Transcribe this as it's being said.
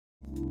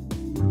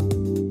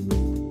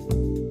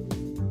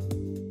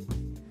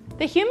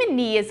The human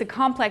knee is a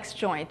complex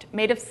joint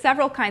made of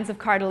several kinds of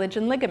cartilage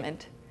and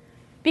ligament.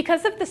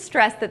 Because of the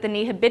stress that the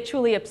knee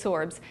habitually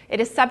absorbs,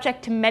 it is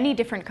subject to many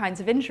different kinds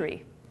of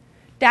injury.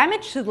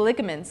 Damage to the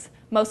ligaments,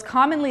 most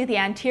commonly the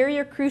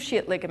anterior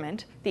cruciate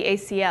ligament, the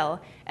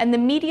ACL, and the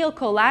medial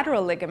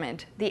collateral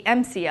ligament, the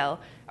MCL,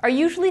 are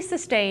usually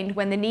sustained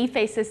when the knee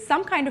faces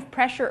some kind of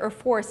pressure or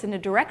force in a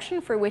direction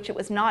for which it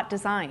was not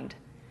designed.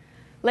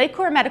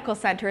 Lakecore Medical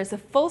Center is a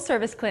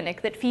full-service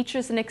clinic that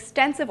features an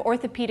extensive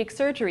orthopedic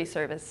surgery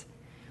service.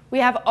 We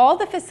have all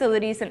the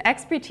facilities and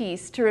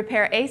expertise to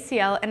repair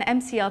ACL and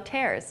MCL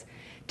tears,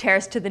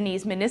 tears to the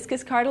knee's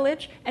meniscus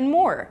cartilage, and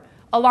more,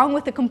 along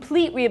with a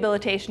complete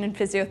rehabilitation and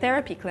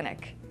physiotherapy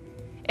clinic.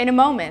 In a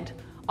moment,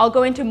 I'll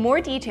go into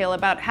more detail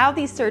about how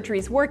these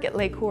surgeries work at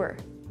Lakecore.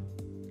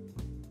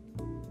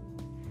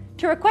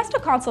 To request a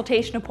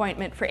consultation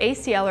appointment for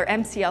ACL or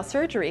MCL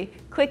surgery,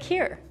 click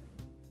here.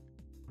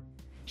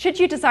 Should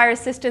you desire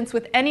assistance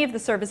with any of the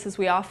services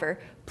we offer,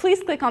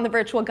 please click on the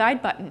Virtual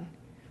Guide button.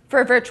 For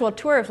a virtual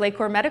tour of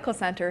Lakecore Medical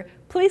Center,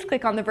 please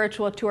click on the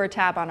Virtual Tour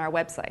tab on our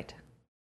website.